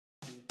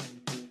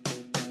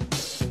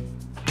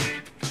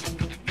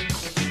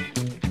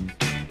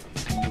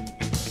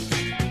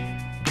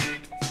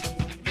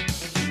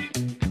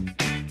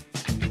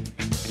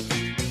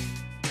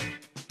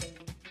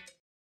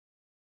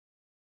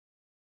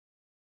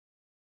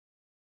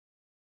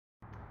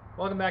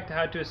Welcome back to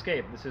How to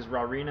Escape. This is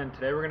Rawrina, and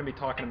today we're going to be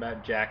talking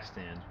about jack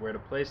stands, where to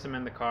place them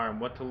in the car and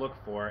what to look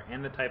for,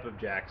 and the type of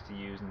jacks to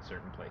use in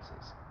certain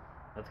places.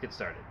 Let's get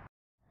started.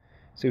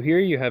 So here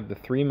you have the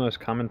three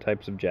most common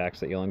types of jacks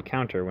that you'll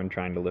encounter when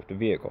trying to lift a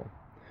vehicle.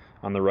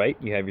 On the right,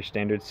 you have your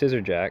standard scissor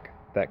jack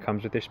that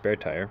comes with your spare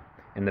tire.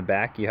 In the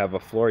back, you have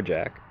a floor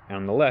jack, and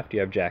on the left, you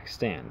have jack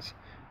stands.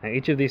 Now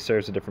each of these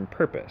serves a different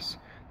purpose.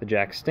 The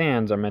jack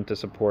stands are meant to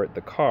support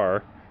the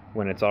car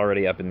when it's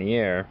already up in the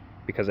air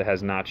because it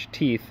has notched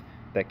teeth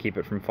that keep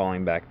it from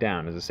falling back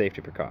down as a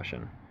safety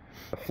precaution.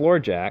 The floor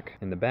jack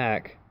in the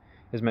back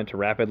is meant to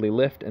rapidly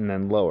lift and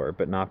then lower,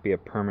 but not be a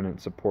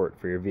permanent support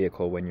for your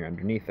vehicle when you're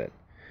underneath it.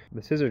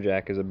 The scissor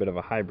jack is a bit of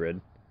a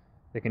hybrid.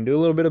 It can do a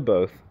little bit of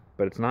both,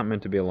 but it's not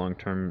meant to be a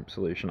long-term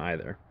solution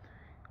either.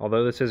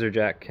 Although the scissor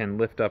jack can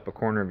lift up a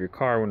corner of your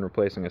car when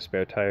replacing a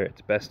spare tire,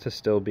 it's best to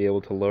still be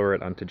able to lower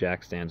it onto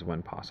jack stands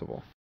when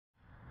possible.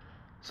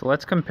 So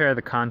let's compare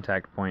the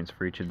contact points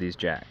for each of these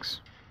jacks.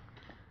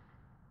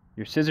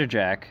 Your scissor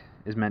jack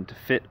is meant to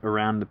fit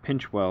around the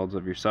pinch welds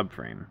of your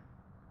subframe.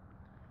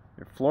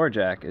 Your floor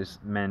jack is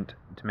meant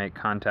to make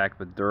contact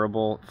with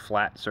durable,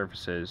 flat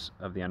surfaces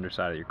of the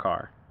underside of your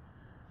car.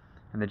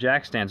 And the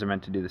jack stands are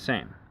meant to do the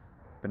same.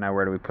 But now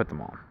where do we put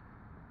them all?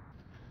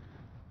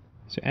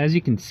 So as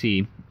you can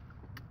see,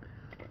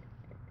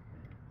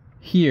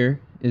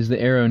 here is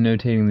the arrow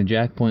notating the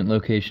jack point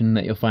location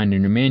that you'll find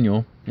in your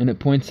manual, and it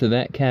points to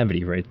that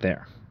cavity right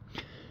there.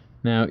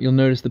 Now you'll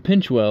notice the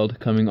pinch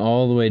weld coming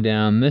all the way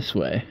down this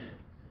way.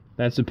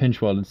 That's a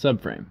pinch welded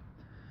subframe.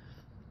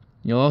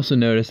 You'll also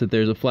notice that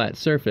there's a flat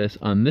surface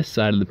on this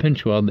side of the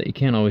pinch weld that you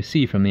can't always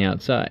see from the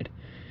outside.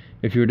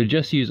 If you were to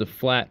just use a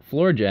flat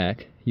floor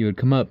jack, you would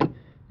come up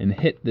and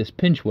hit this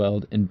pinch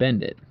weld and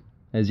bend it.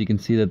 As you can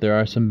see that there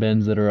are some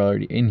bends that are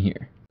already in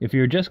here. If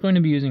you're just going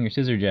to be using your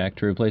scissor jack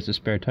to replace a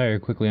spare tire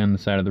quickly on the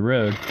side of the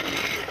road,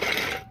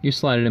 you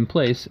slide it in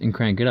place and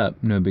crank it up,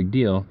 no big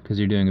deal, because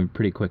you're doing a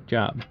pretty quick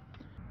job.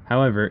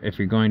 However, if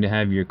you're going to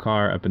have your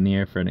car up in the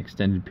air for an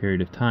extended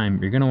period of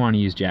time, you're going to want to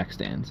use jack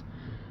stands.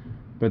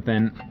 But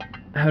then,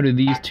 how do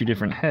these two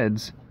different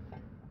heads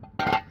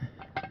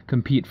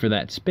compete for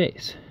that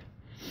space?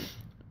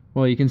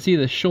 Well, you can see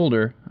the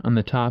shoulder on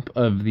the top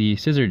of the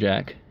scissor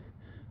jack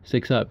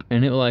sticks up,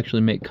 and it will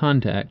actually make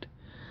contact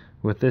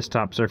with this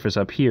top surface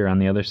up here on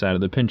the other side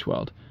of the pinch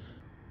weld.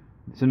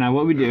 So now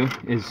what we do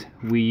is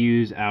we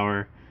use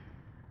our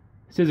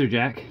scissor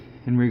jack,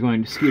 and we're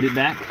going to scoot it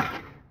back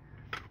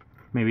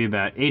maybe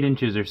about 8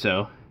 inches or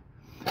so,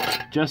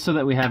 just so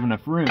that we have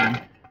enough room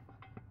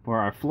for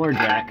our floor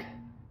jack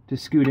to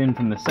scoot in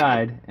from the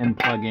side and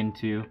plug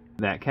into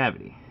that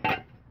cavity.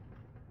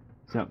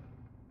 So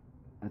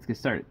let's get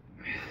started.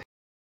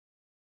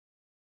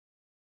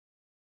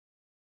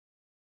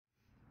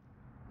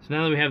 So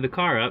now that we have the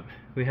car up,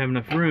 we have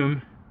enough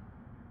room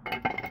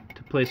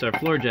to place our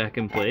floor jack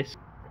in place.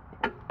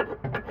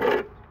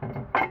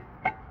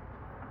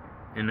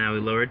 And now we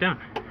lower it down.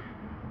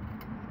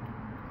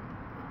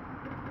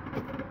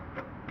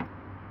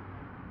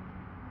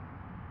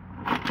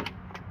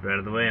 Right out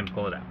of the way and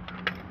pull it out.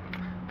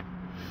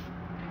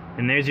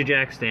 And there's your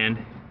jack stand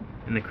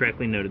in the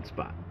correctly noted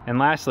spot. And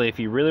lastly, if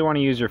you really want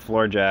to use your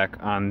floor jack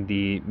on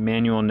the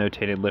manual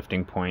notated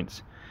lifting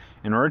points,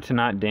 in order to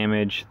not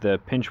damage the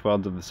pinch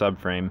welds of the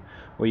subframe,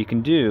 what you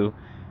can do,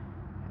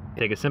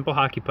 take a simple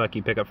hockey puck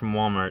you pick up from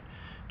Walmart,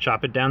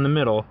 chop it down the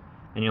middle,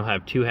 and you'll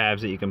have two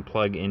halves that you can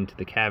plug into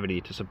the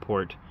cavity to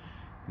support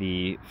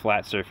the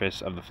flat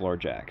surface of the floor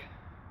jack.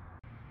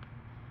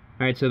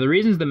 Alright, so the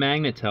reasons the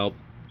magnets help,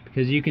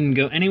 because you can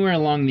go anywhere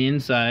along the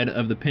inside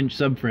of the pinch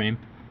subframe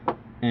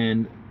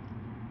and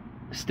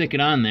stick it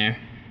on there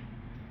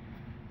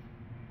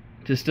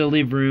to still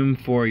leave room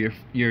for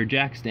your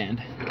jack stand.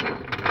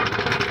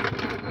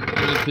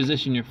 Just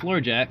position your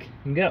floor jack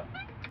and go.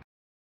 And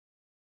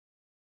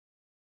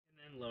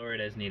then lower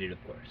it as needed, of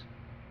course.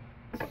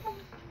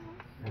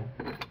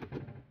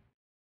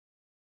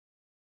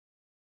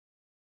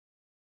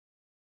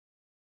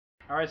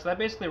 Alright, so that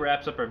basically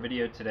wraps up our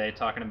video today,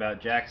 talking about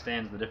jack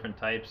stands, the different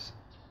types,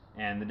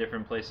 and the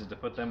different places to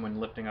put them when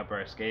lifting up our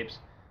escapes.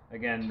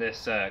 Again,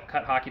 this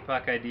cut hockey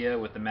puck idea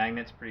with the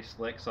magnets, pretty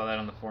slick, saw that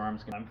on the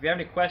forums. If you have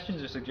any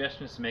questions or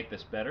suggestions to make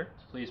this better,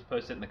 please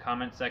post it in the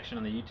comments section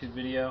on the YouTube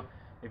video.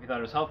 If you thought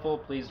it was helpful,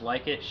 please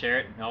like it, share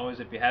it, and always,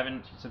 if you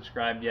haven't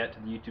subscribed yet to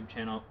the YouTube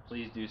channel,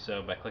 please do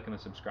so by clicking the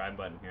subscribe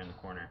button here in the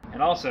corner.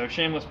 And also,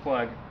 shameless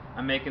plug,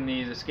 I'm making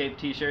these escape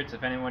t-shirts.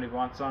 If anybody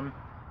wants some,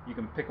 you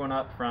can pick one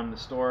up from the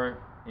store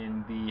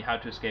in the How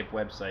to Escape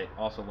website,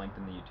 also linked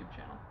in the YouTube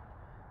channel.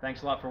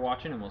 Thanks a lot for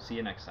watching, and we'll see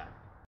you next time.